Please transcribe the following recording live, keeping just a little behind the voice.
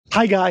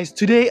Hi guys,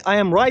 today I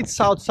am right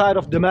south side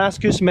of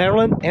Damascus,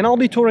 Maryland, and I'll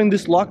be touring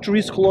this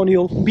luxurious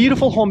colonial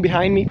beautiful home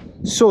behind me.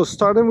 So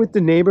starting with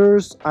the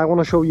neighbors, I want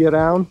to show you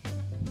around,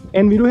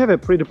 and we do have a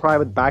pretty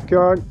private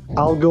backyard.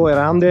 I'll go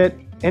around it,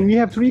 and we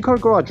have 3-car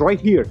garage right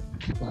here.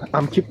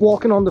 I'm keep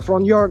walking on the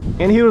front yard,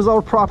 and here's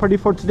our property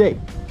for today.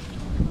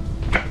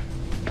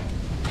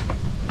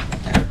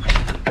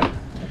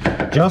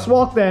 Just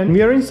walked in,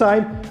 we are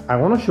inside. I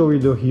want to show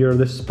you here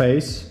this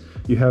space.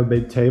 You have a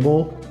big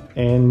table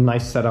and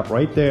nice setup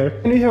right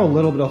there, and you have a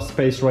little bit of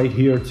space right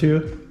here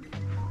too.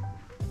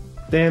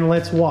 Then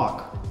let's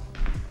walk.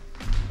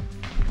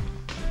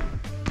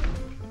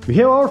 We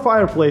have our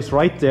fireplace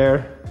right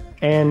there,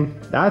 and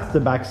that's the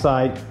back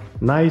side.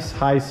 Nice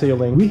high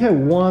ceiling. We have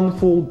one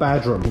full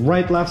bedroom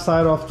right left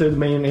side of the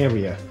main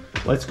area.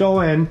 Let's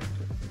go in,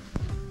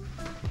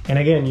 and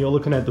again you're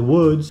looking at the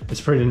woods. It's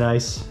pretty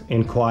nice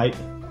and quiet.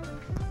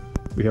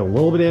 We have a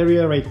little bit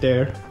area right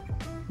there,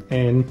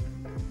 and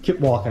keep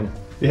walking.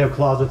 We have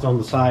closets on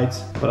the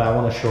sides, but I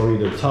want to show you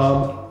the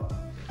tub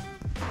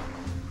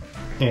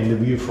and the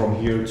view from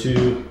here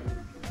too.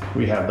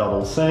 We have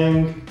double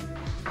sink.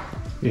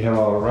 We have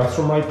our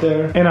restroom right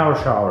there and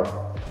our shower.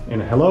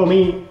 And hello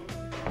me.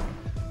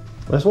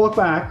 Let's walk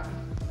back.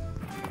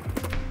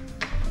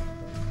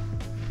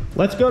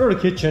 Let's go to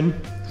the kitchen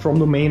from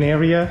the main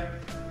area.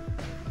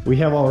 We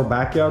have our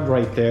backyard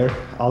right there.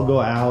 I'll go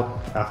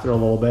out after a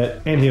little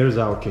bit. And here's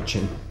our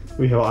kitchen.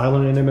 We have an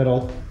island in the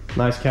middle,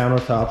 nice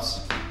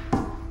countertops.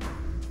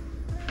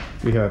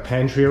 We have a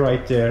pantry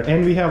right there,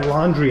 and we have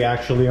laundry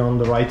actually on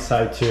the right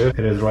side too. It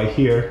is right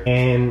here,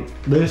 and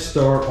this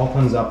door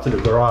opens up to the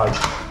garage.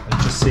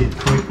 Let's just see it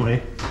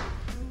quickly.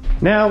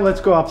 Now let's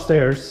go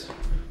upstairs.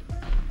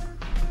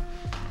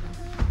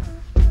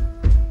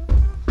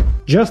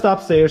 Just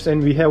upstairs,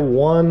 and we have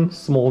one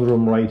small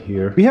room right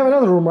here. We have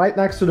another room right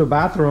next to the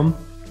bathroom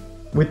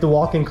with the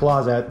walk-in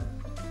closet.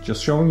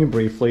 Just showing you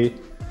briefly.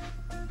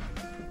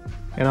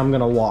 And I'm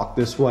gonna walk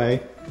this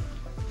way.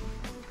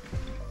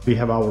 We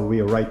have our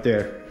wheel right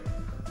there,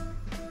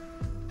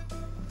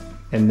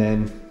 and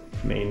then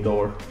main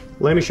door.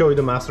 Let me show you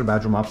the master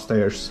bedroom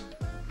upstairs.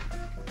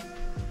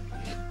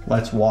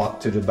 Let's walk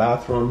to the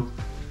bathroom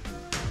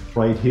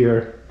right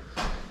here,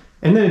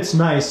 and then it's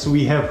nice.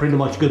 We have pretty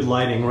much good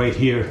lighting right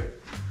here.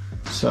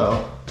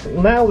 So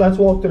now let's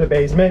walk to the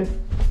basement.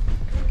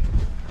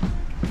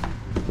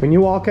 When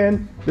you walk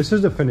in, this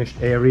is the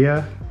finished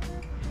area,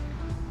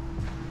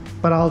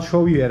 but I'll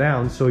show you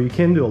around so you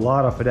can do a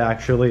lot of it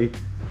actually.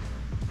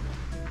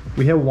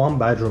 We have one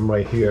bedroom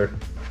right here,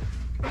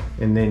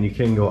 and then you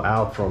can go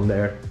out from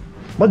there.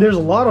 But there's a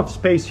lot of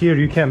space here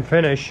you can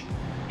finish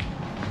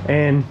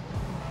and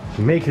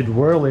make it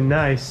really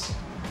nice.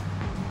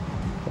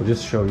 I'll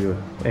just show you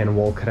and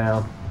walk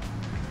around.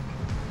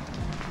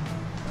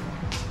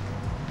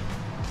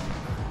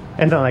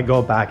 And then I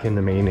go back in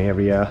the main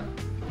area.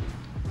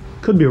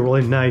 Could be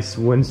really nice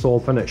when it's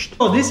all finished.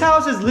 So this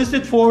house is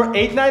listed for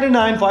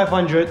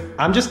 $899,500.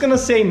 I'm just gonna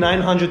say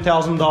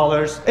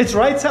 $900,000. It's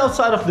right south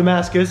side of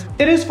Damascus.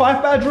 It is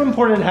 5 bedroom,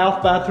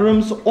 4.5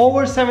 bathrooms,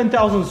 over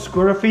 7,000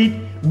 square feet,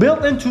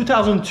 built in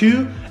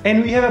 2002,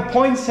 and we have a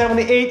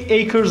 0.78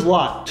 acres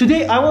lot.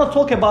 Today I want to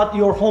talk about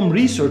your home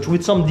research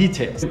with some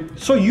details.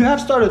 So you have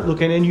started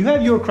looking and you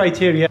have your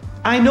criteria.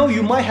 I know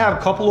you might have a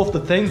couple of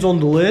the things on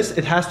the list.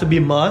 It has to be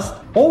must.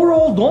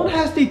 Overall, don't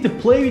hesitate to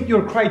play with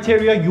your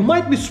criteria. You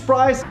might be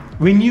surprised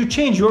when you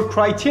change your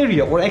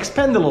criteria or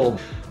expand a little.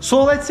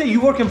 So let's say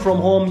you're working from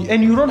home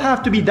and you don't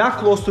have to be that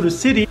close to the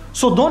city.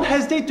 So don't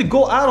hesitate to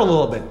go out a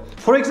little bit.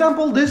 For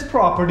example, this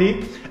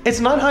property, it's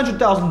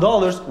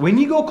 $900,000. When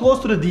you go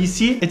close to the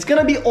DC, it's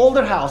gonna be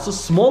older houses,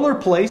 smaller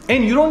place,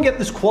 and you don't get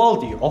this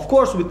quality, of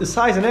course, with the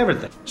size and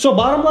everything. So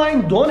bottom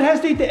line, don't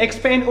hesitate to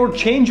expand or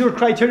change your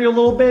criteria a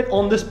little bit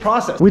on this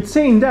process. With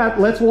saying that,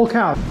 let's walk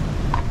out.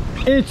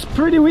 It's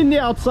pretty windy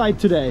outside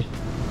today.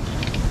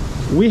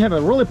 We have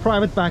a really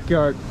private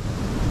backyard.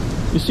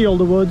 You see all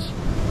the woods?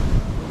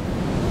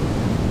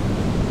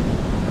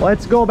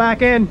 Let's go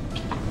back in.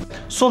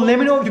 So let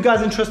me know if you guys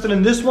are interested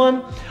in this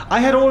one. I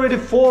had already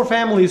 4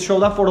 families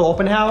showed up for the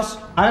open house.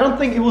 I don't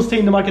think it will stay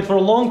in the market for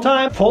a long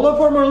time. Follow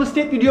for more real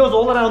estate videos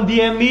all around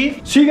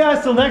DMV. See you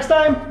guys till next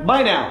time.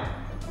 Bye now.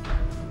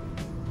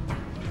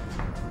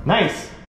 Nice.